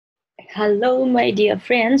Hello, my dear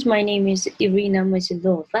friends. My name is Irina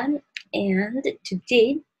Mosilova, and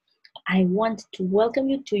today I want to welcome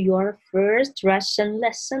you to your first Russian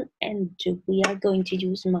lesson. And we are going to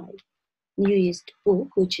use my newest book,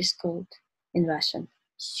 which is called in Russian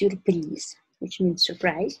 "Surprise," which means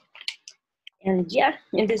surprise. And yeah,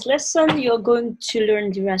 in this lesson, you're going to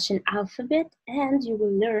learn the Russian alphabet, and you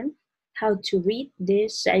will learn how to read the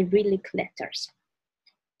Cyrillic letters.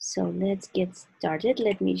 So let's get started.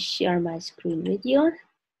 Let me share my screen with you.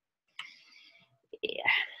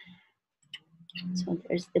 Yeah. So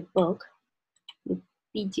there's the book, the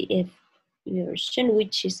PDF version,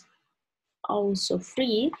 which is also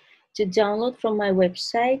free to download from my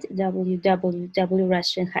website,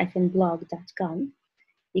 www.russian-blog.com.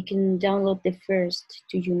 You can download the first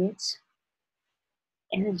 2 units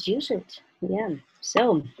and use it. Yeah,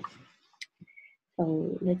 so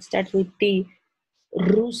let's start with the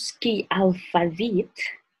Русский алфавит.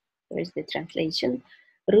 There's the translation.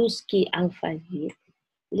 Русский алфавит.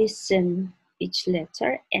 Listen each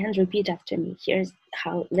letter and repeat after me. Here's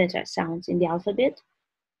how letter sounds in the alphabet.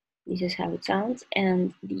 This is how it sounds,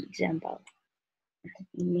 and the example.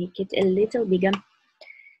 Make it a little bigger.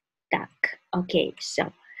 Так, okay,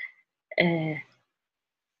 so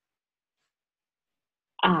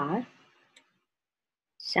A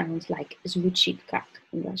sounds like звучит как.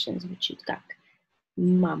 In Russian звучит как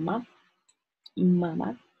мама,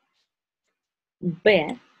 мама.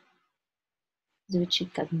 Б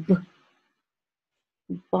звучит как Б,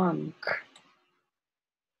 банк.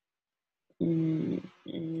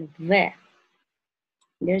 В.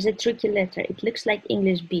 There's a tricky letter. It looks like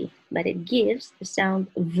English B, but it gives the sound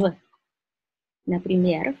V.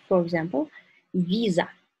 Например, for example, visa,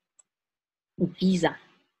 visa.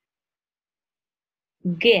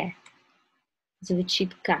 Г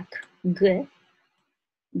звучит как Г,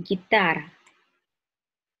 гитара.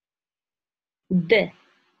 Д,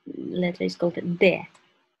 letter is called D,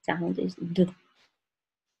 sound is D.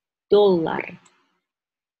 Доллар.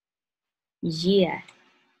 Е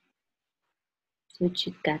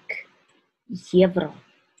звучит как евро.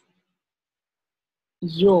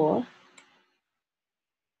 Ё,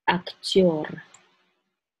 актер.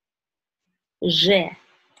 Ж,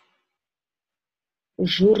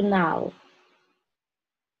 журнал.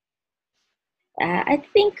 I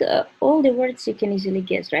think all the words you can easily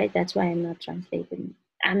guess, right? That's why I'm not translating.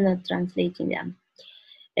 Them.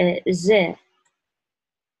 Z,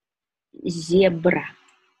 zebra.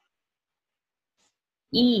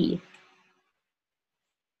 И,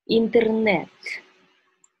 интернет.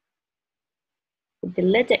 The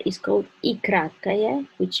letter is called I краткая,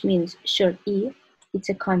 which means short E. It's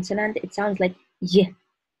a consonant. It sounds like Y,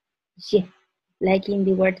 Y, like in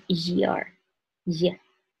the word year, Y.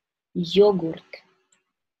 Йогурт.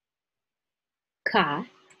 К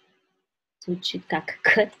звучит как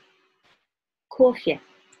К. Кофе.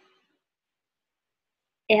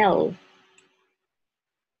 Л.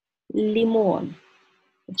 Лимон,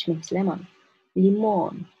 which means lemon.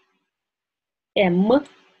 Лимон. М.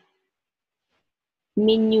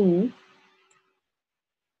 Меню.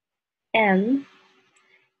 N.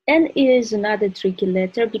 N is another tricky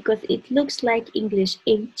letter because it looks like English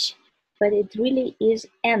H, but it really is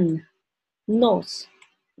N. Nose,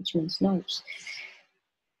 which means nose.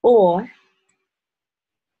 О.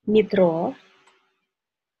 Метро.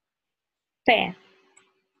 П.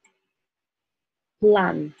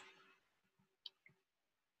 План.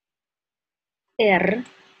 R.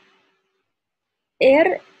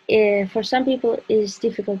 R, for some people, is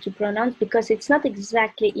difficult to pronounce because it's not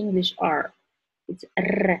exactly English R. It's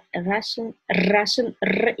R. Russian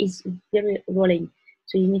R is very rolling.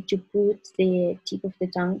 So you need to put the tip of the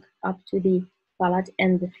tongue up to the palate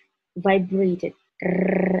and vibrate it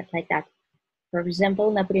R, like that. For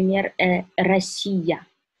example, например, Россия,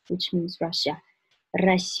 which means Russia.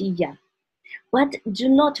 Россия. But do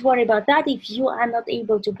not worry about that if you are not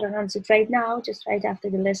able to pronounce it right now, just right after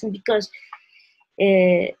the lesson, because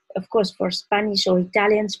of course, for Spanish or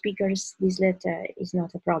Italian speakers, this letter is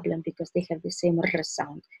not a problem because they have the same R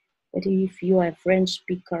sound. But if you are a French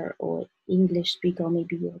speaker or English speaker,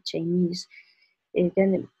 maybe you're Chinese,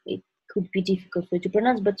 then it could be difficult for you to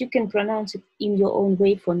pronounce, but you can pronounce it in your own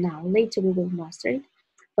way for now. Later we will master it.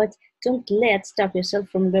 But don't stop yourself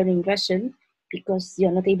from learning Russian because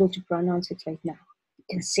you're not able to pronounce it right now. You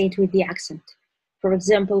can say it with the accent. For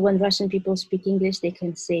example, when Russian people speak English, they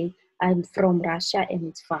can say, I'm from Russia, and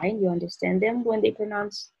it's fine. You understand them when they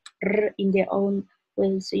pronounce R in their own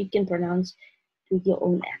way, so you can pronounce with your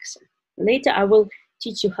own accent. Later, I will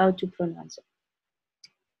teach you how to pronounce it.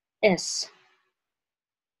 S.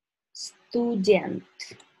 Student.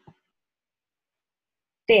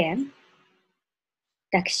 Т,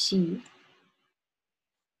 такси,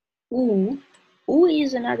 U. U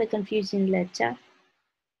is another confusing letter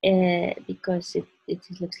because it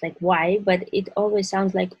looks like Y, but it always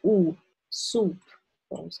sounds like U. Soup,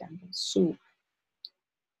 for example, soup.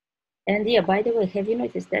 And yeah, by the way, have you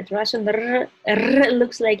noticed that Russian R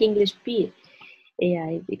looks like English P?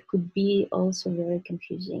 Yeah, it could be also very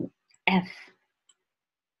confusing. F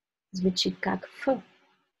звучит как F,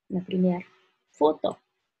 например, фото.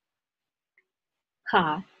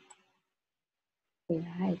 H,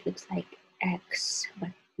 yeah, it looks like X,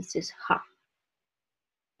 but this is H.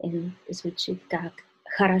 And звучит как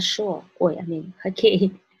хорошо. Ой, I mean,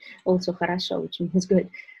 хоккей. Also хорошо, which means good.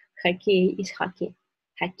 Хоккей is hockey.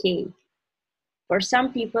 Хоккей. For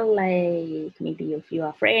some people, like maybe if you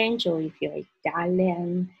are French or if you're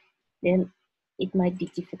Italian, then it might be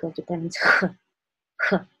difficult to pronounce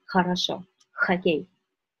хорошо, хоккей.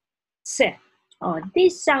 С. Oh,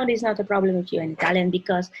 this sound is not a problem if you're in Italian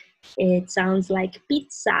because it sounds like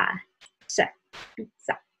pizza. С.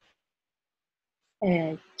 Pizza.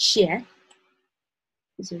 Ч.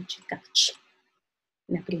 Звучит как ч.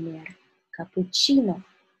 Например, капучино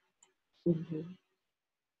или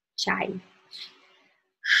чай.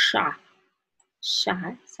 Ша.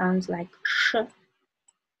 Ша sounds like ш.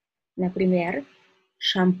 Например,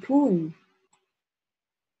 шампунь.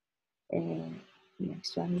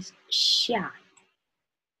 Next one is ща.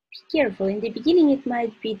 Be careful. In the beginning, it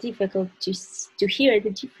might be difficult to hear the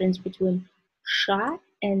difference between sha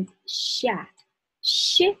and sha.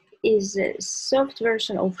 Sh is a soft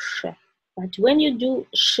version of sh, but when you do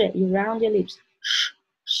sh, you round your lips. Sh,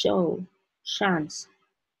 show, chance.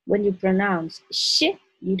 When you pronounce sh,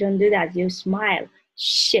 you don't do that. You smile.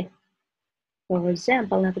 Sh. For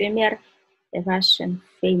example, например, a Russian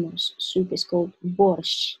famous soup is called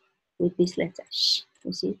борщ with this letter sh.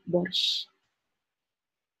 You see, борщ.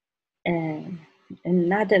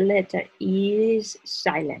 Another letter is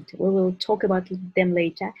silent. We will talk about them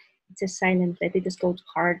later. It's a silent letter. It is called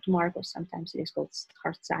heart mark, or sometimes it is called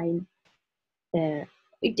heart sign.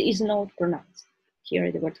 It is not pronounced.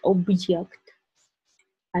 Here the word object.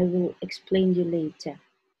 I will explain you later.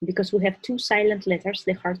 Because we have two silent letters,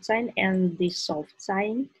 the heart sign and the soft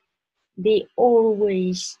sign. They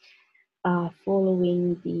always are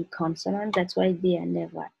following the consonant. That's why they are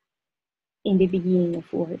never in the beginning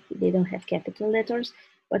of word. They don't have capital letters,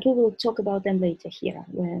 but we will talk about them later here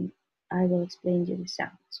when I will explain you the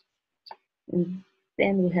sounds. And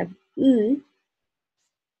then we have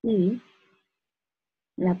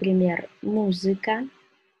например, музыка.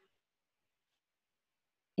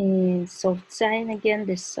 And soft sign again,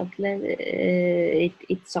 the soft letter,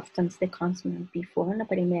 it softens the consonant before.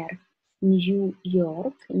 Например, New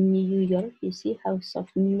York, New York. You see how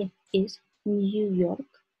soft N is, New York.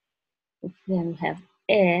 Then we have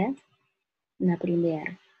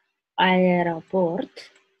например,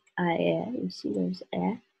 аэропорт, you see there's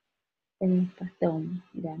and потом,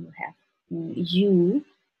 then we have you,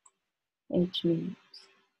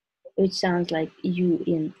 which sounds like you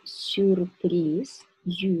in surprise,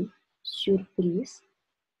 you, surprise.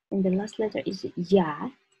 And the last letter is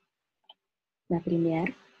я,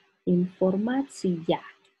 например, информация,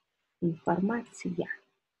 информация,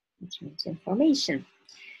 which means information.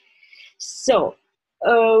 So,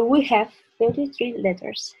 we have 33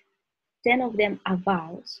 letters. 10 of them are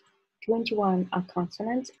vowels, 21 are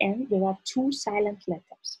consonants, and there are 2 silent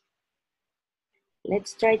letters.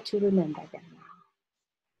 Let's try to remember them now.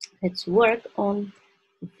 Let's work on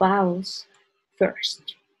vowels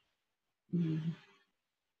first.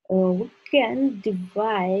 We can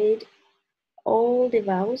divide all the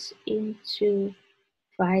vowels into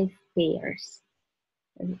 5 pairs.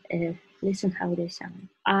 Listen how they sound.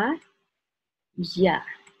 A, ya.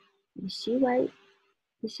 You see why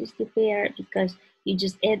this is the pair? Because you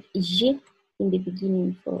just add y in the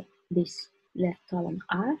beginning for this left column.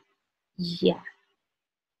 A, ya.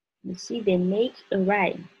 You see, they make a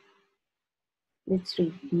rhyme. Let's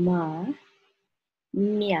read. Ma,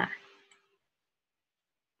 mia,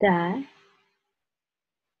 ta,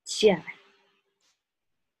 tia,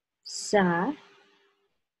 sa,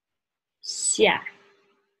 sia.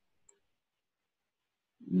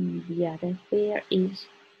 The other pair is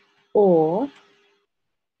o,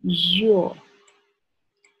 yo.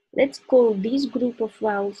 Let's call this group of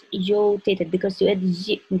vowels yo-tated because you add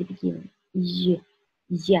y in the beginning. Y,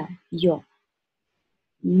 ya, yo.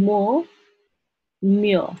 Mo,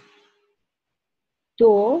 myo.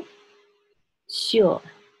 To, syo.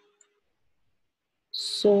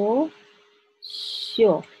 So,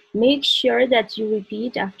 syo. Make sure that you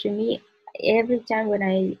repeat after me every time when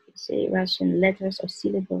I say Russian letters or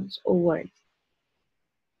syllables or words.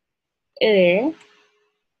 е,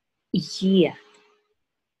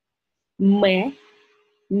 ме,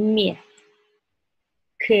 ме,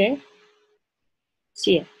 к,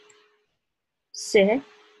 те, се,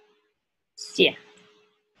 се.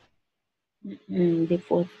 The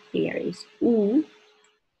fourth pair is u,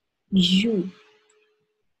 ju,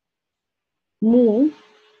 mu,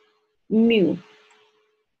 mu,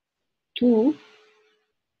 tu,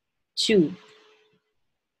 tu,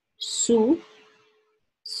 su,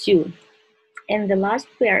 su. And the last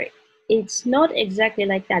pair, it's not exactly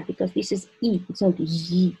like that because this is e, it's not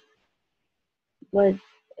y. But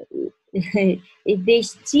they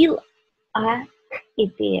still are a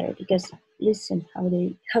pair because listen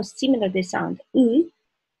how similar they sound. U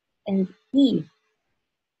and e.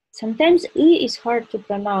 Sometimes e is hard to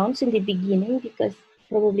pronounce in the beginning because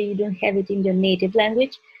probably you don't have it in your native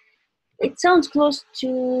language. It sounds close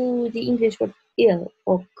to the English word ill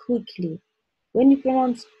or quickly. When you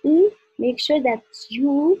pronounce e, make sure that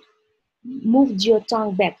you moved your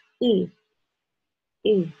tongue back. E.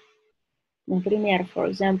 E. Например, for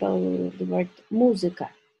example, the word música.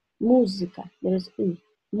 Música. There is e.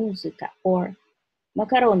 Música. Or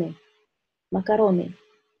macaroni. Macaroni.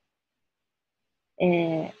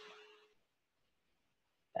 And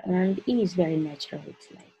E is very natural. It's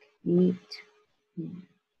like meat.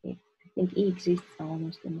 I think E exists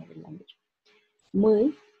almost in every language.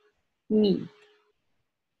 Мы, me.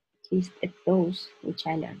 At least at those which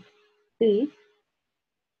I learned. Ты,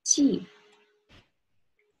 ти.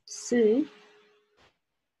 Сы,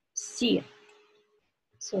 си.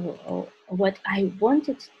 So what I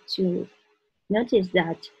wanted to notice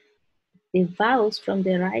that the vowels from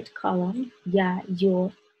the right column, ya,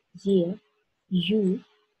 yo, ye, you,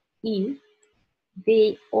 e,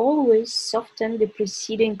 they always soften the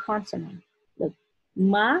preceding consonant. Look,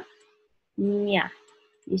 ma, mya.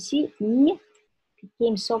 You see, m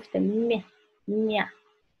became softer, m, mya.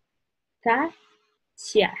 Ta,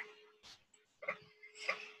 tia.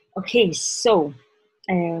 Okay, so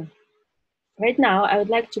right now I would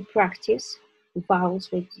like to practice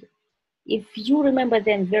vowels with you. If you remember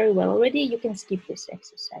them very well already, you can skip this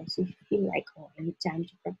exercise. If you feel like, oh, I need time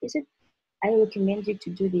to practice it, I recommend you to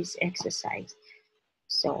do this exercise.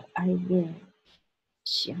 So I will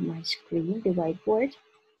share my screen, the whiteboard.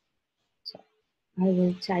 So I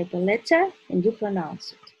will type a letter and you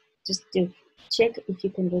pronounce it. Just to check if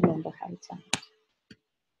you can remember how it sounds.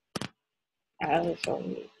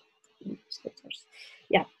 Sorry, letters.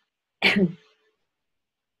 Yeah.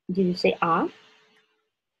 Did you say ah?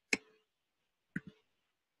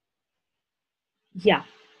 Yeah.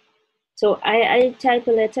 So I type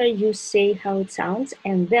a letter, you say how it sounds,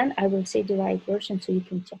 and then I will say the right version so you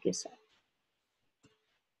can check yourself.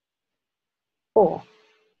 O.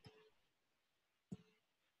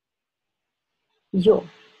 Yo.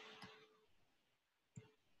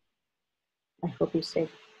 I hope you said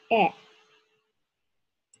e.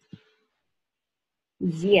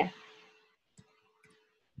 Ye.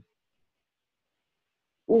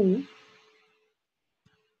 U.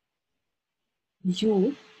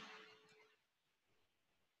 Ju.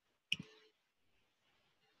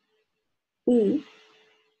 I.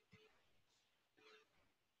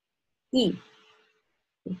 И.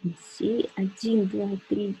 Let me see. 1, 2, 3, 4,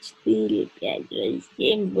 5, 6, 7,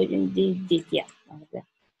 8, 9, 10.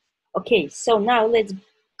 Okay, so now let's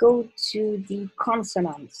go to the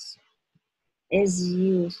consonants. As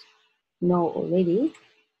you know already,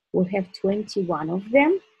 we have 21 of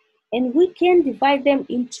them, and we can divide them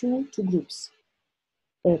into two groups.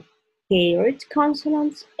 Paired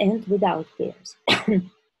consonants and without pairs.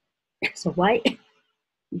 So why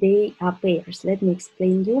they are pairs? Let me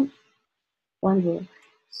explain you one rule.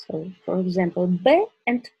 So for example, B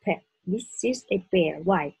and P, this is a pair.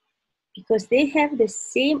 Why? Because they have the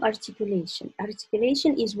same articulation.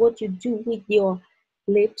 Articulation is what you do with your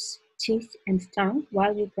lips, teeth, and tongue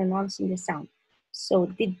while you're pronouncing the sound.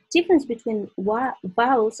 So the difference between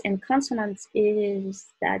vowels and consonants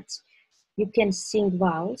is that you can sing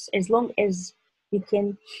vowels as long as you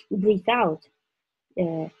can breathe out.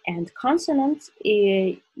 And consonants,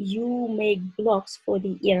 you make blocks for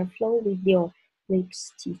the airflow with your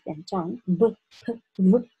lips, teeth, and tongue. B, p,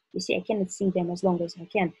 v. You see, I cannot sing them as long as I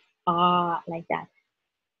can. Ah, like that.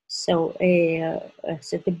 So,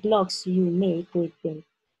 so the blocks you make with the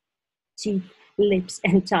teeth, lips,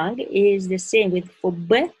 and tongue is the same with for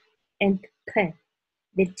b and p.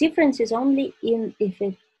 The difference is only in if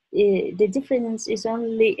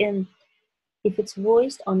it's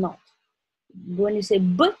voiced or not. When you say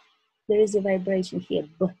b, there is a vibration here.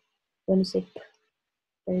 B. When you say p,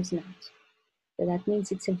 there is not. So that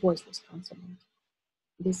means it's a voiceless consonant.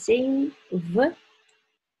 The same v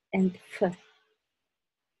and F.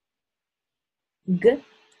 G,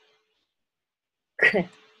 K,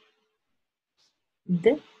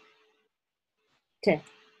 D, T,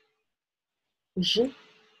 J,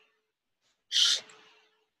 Sh,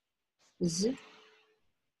 Z,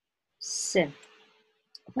 S.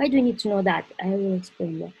 Why do we need to know that? I will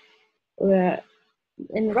explain that.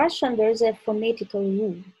 In Russian, there is a phonetical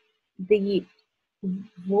rule. The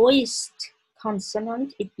voiced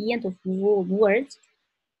consonant at the end of words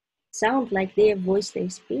sound like their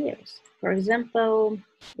voiceless pairs. For example,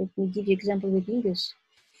 let me give you an example with English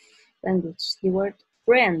language. The word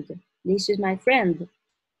friend. This is my friend.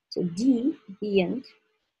 So D at the end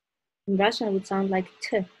in Russian would sound like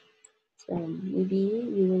T. So maybe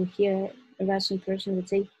you will hear a Russian person would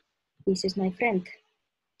say, "This is my friend."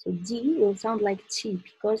 So D will sound like T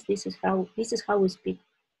because this is how we speak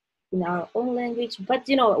in our own language. But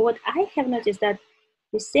you know what I have noticed, that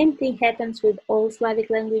the same thing happens with all Slavic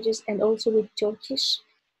languages and also with Turkish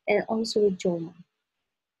and also with German.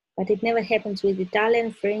 But it never happens with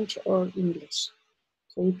Italian, French, or English.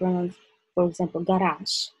 So we pronounce, for example,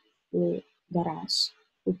 garage, garage.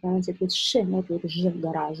 We pronounce it with sh, not with j,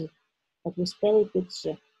 garage, but we spell it with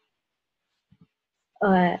j.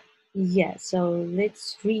 Yeah, so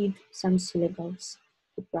let's read some syllables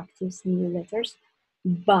to practice new letters.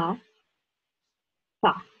 Ba,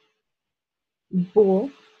 pa, bo,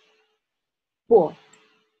 bo,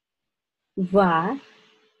 va,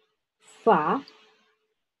 fa,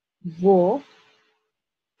 vo,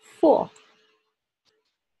 fo,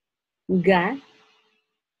 ga,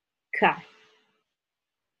 ka,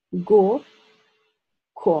 go,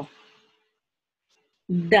 ko,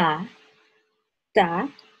 da, ta,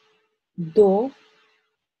 do,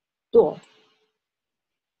 do,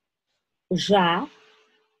 ža,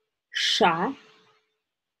 ša,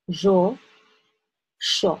 žo,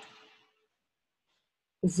 šo,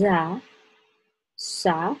 za,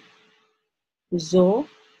 sa, zo,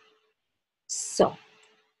 so.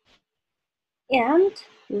 And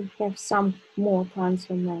we have some more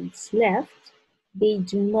consonants left. They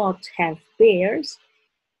do not have pairs,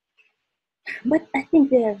 but I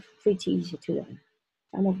think they are pretty easy to learn.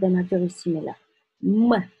 Some of them are very similar.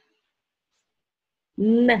 M,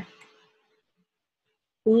 N,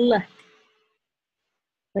 L,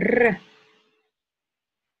 R,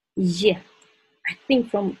 Y. I think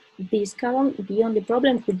from this column, the only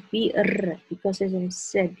problem could be R, because as I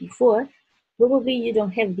said before, probably you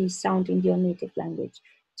don't have this sound in your native language.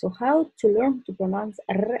 So how to learn to pronounce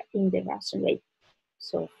R in the Russian way?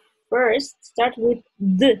 So first, start with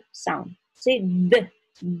the sound. Say the,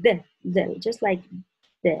 just like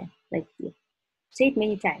the, like the. Say it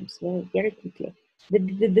many times, very quickly.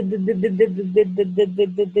 Keep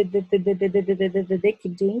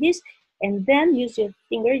doing this, and then use your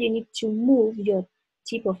finger. You need to move your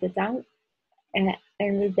tip of the tongue in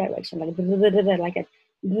the direction, like that.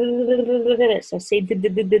 So say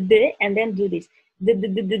and then do this.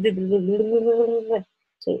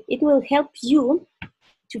 So it will help you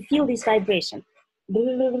to feel this vibration.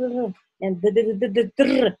 And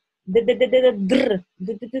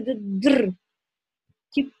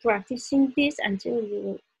keep practicing this until you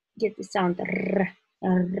will get the sound.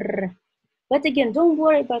 But again, don't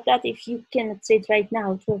worry about that. If you cannot say it right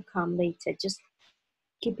now, it will come later. Just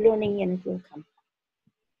keep learning and it will come.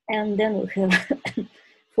 And then we have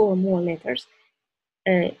 4 more letters.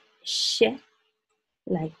 Sh,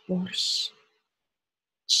 like borscht.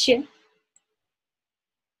 Ch,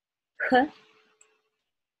 h,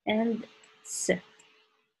 and s.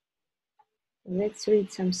 Let's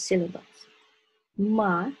read some syllables.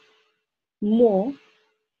 Ma, mo,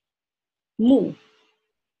 mu,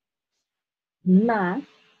 na,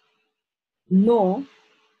 no,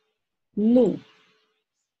 nu,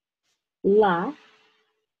 la,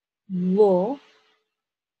 lo,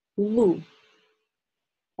 lu,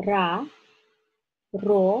 ra,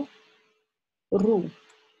 ro, ru,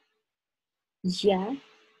 ja,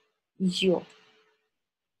 jo,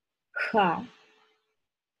 ha,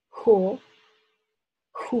 ho,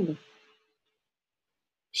 hu,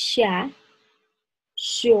 sha,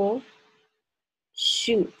 sho,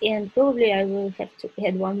 shu. And probably I will have to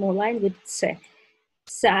add one more line with se.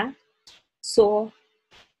 Sa, so,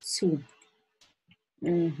 su.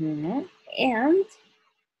 And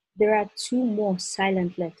there are 2 more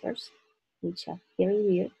silent letters, which are very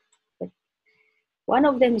weird, but one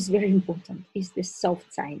of them is very important. Is the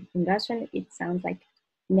soft sign. In Russian, it sounds like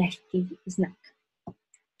мягкий знак.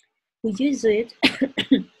 We use it,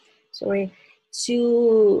 sorry,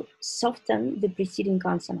 to soften the preceding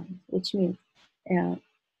consonant, which means,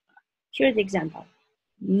 here's the example.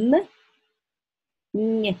 M,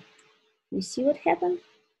 N. You see what happened?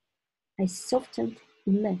 I softened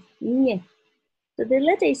m, nye. So the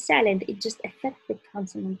letter is silent, it just affects the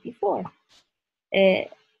consonant before.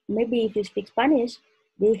 Maybe if you speak Spanish,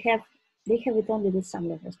 they have it only with some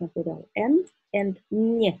letters, not with all. N and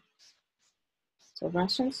nye. So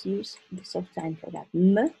Russians use the soft sign for that.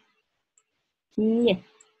 M, nye.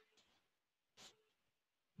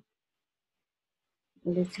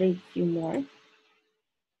 Let's read a few more.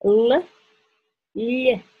 L, L,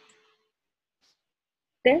 T,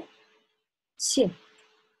 Ч,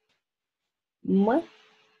 M,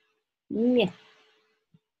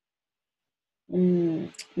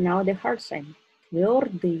 М. Now the hard sign.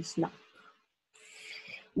 Твердый знак.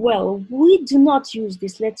 Well, we do not use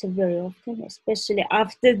this letter very often, especially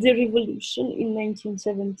after the revolution in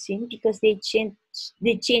 1917, because they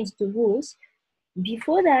changed the rules.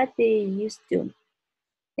 Before that, they used to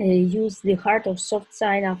use the hard or soft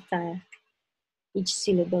sign after each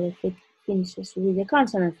syllable if it finishes with a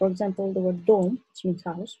consonant. For example, the word dom, which means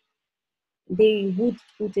house, they would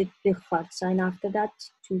put the hard sign after that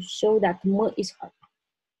to show that m is hard.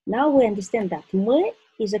 Now we understand that m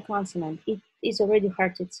is a consonant. It is already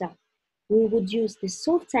hard itself. We would use the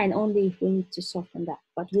soft sign only if we need to soften that,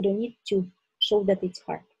 but we don't need to show that it's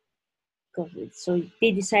hard. So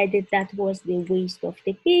they decided that was the waste of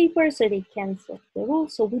the paper, so they canceled the rule.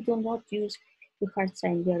 So we do not use the hard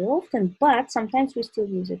sign very often, but sometimes we still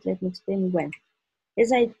use it. Let me explain when.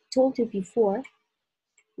 As I told you before,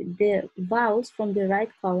 the vowels from the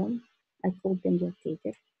right column, I called them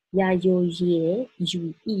rotated, ya, yo, ye,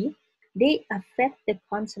 you, e, they affect the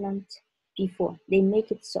consonant before. They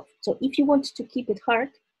make it soft. So if you want to keep it hard,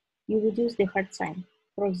 you would use the hard sign.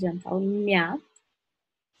 For example, mya,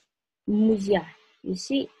 muzya. You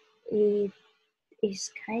see, it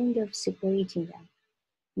is kind of separating them.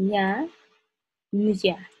 Mya,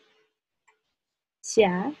 muzya.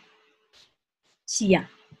 Xia, xia.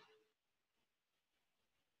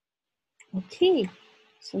 Okay,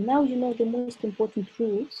 so now you know the most important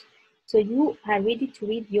rules. So you are ready to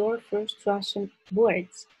read your first Russian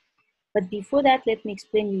words. But before that, let me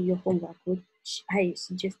explain you your homework, which I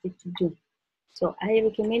suggested to do. So I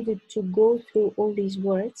recommend you to go through all these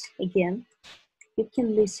words again. You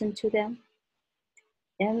can listen to them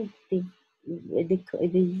and the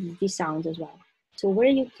sounds as well. So where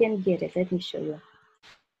you can get it, let me show you.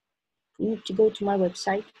 You need to go to my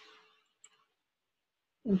website.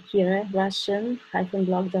 And here,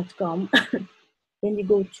 Russian-blog.com. Then you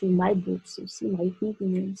go to my books. You see my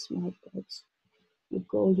opinions, my books.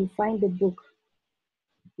 You find the book,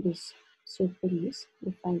 this surprise,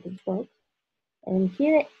 you find the book. And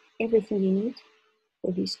here, everything you need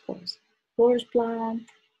for this course. Course plan,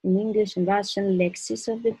 in English and Russian, lexis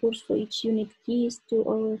of the course for each unit, keys to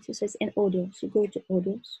all exercises, and audios. You go to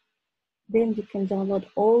audios. Then you can download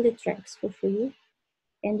all the tracks for free.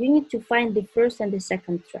 And you need to find the first and the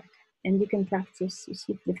second track. And you can practice, you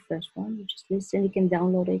see the first one, you just listen, you can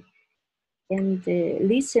download it and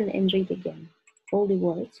listen and read again all the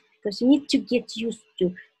words, because you need to get used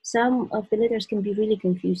to. Some of the letters can be really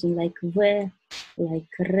confusing, like v, like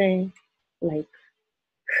re, like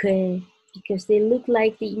he, because they look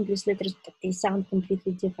like the English letters, but they sound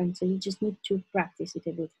completely different. So you just need to practice it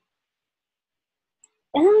a bit.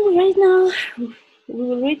 And right now, we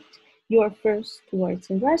will read your first words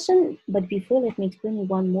in Russian, but before, let me explain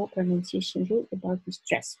one more pronunciation rule about the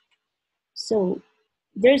stress. So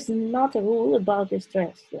there's not a rule about the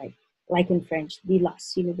stress, like in French, the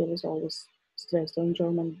last syllable is always stressed, or in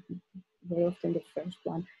German, very often the first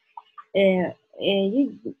one. You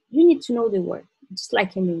need to know the word, just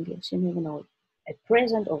like in English, you never know at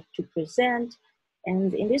present or to present.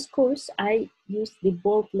 And in this course, I use the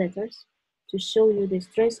bold letters to show you the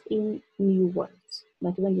stress in new words.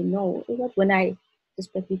 But when you know the word, when I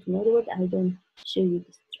expect you to know the word, I don't show you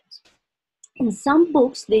the stress. In some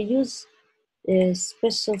books, they use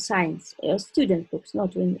special signs, student books,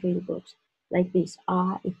 not real books, like this.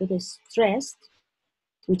 If it is stressed,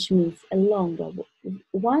 which means a longer word.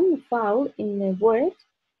 One vowel in a word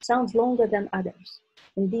sounds longer than others,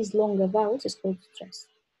 and these longer vowels is called stress.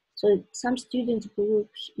 So some student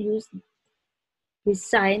groups use this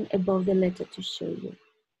sign above the letter to show you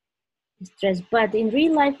the stress, but in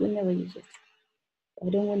real life we never use it. I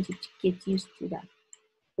don't want you to get used to that,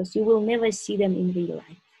 because you will never see them in real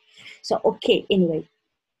life. So okay, anyway,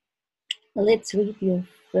 let's read your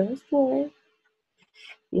first word.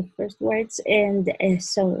 Your first words, and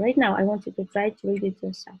so right now I want you to try to read it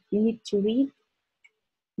yourself. You need to read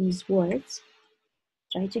these words,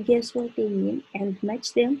 try to guess what they mean, and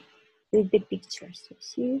match them with the pictures. You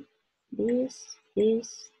see this,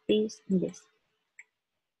 and this.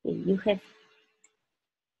 Okay, you have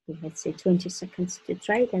let's say 20 seconds to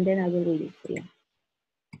try it, and then I will read it for you.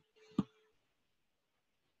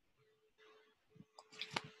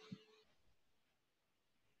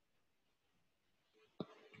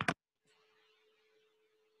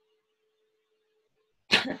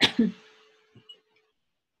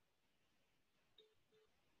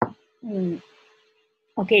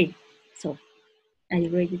 Okay, so are you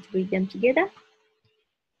ready to read them together?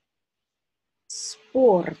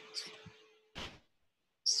 Sport.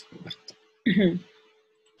 Sport.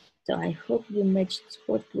 So I hope you matched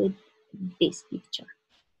sport with this picture.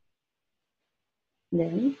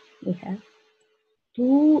 Then we have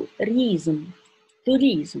tourism.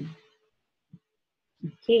 Tourism.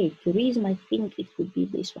 Okay, tourism, I think it could be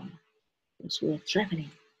this one, because we are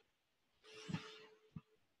traveling.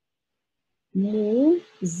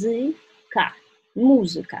 Musica.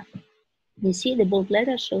 Musica. You see the bold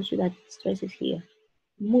letter shows you that stress is here.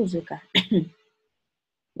 Musica.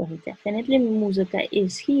 Well, definitely musica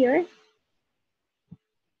is here.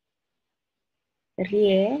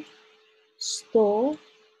 Restaurant.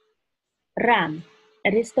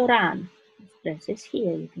 Restaurant. Stress is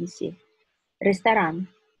here, you can see. Restaurant.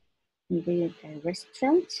 The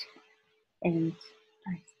restaurant. And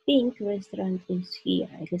I think restaurant is here.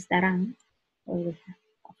 Restaurant. Okay,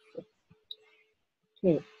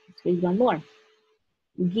 let's read one more.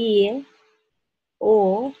 Geografia.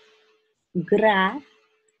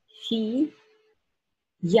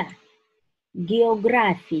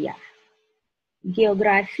 Geografia.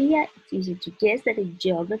 Geografia, it's easy to guess that it's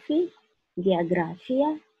geography.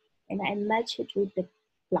 Geografia, and I match it with the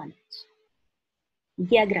planet.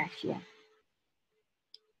 Geografia.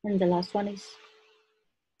 And the last one is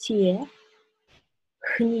technica.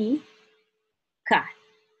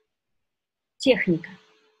 Technica.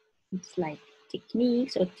 It's like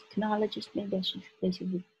techniques or technologies, maybe I should replace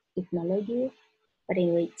it with technology. But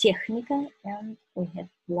anyway, техника, and we have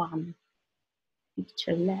one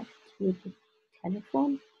picture left with the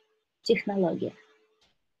telephone. Технология.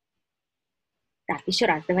 Так, еще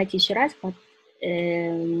раз, давайте еще раз, but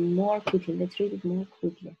more quickly, let's read it more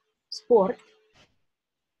quickly. Спорт,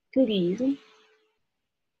 туризм,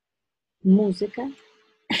 музыка,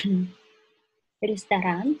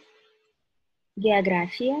 ресторан,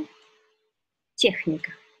 география,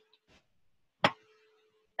 техника.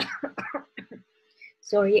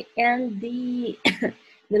 Sorry, and the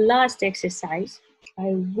last exercise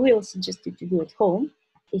I will suggest you to do at home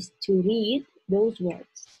is to read those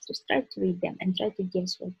words. Just try to read them and try to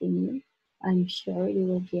guess what they mean. I'm sure you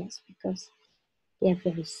will guess because they are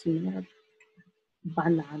very similar.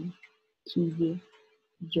 Banana, kiwi,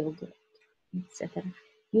 yogurt, etc.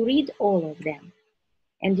 You read all of them,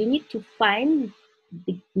 and you need to find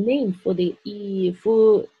the name for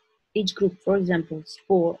each group. For example,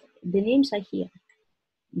 sport. The names are here: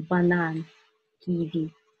 banana,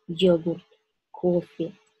 kiwi, yogurt,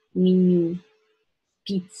 coffee, menu,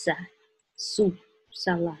 pizza, soup,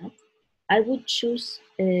 salad. I would choose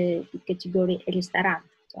the category restaurant.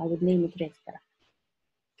 So I would name it restaurant.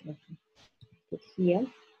 Okay. Here,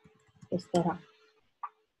 restaurant.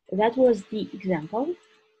 That was the example.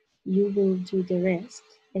 You will do the rest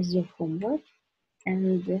as your homework,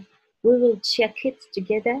 and we will check it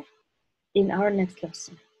together in our next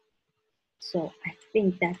lesson. So I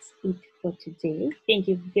think that's it for today. Thank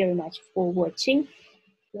you very much for watching.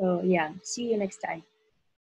 So yeah, see you next time.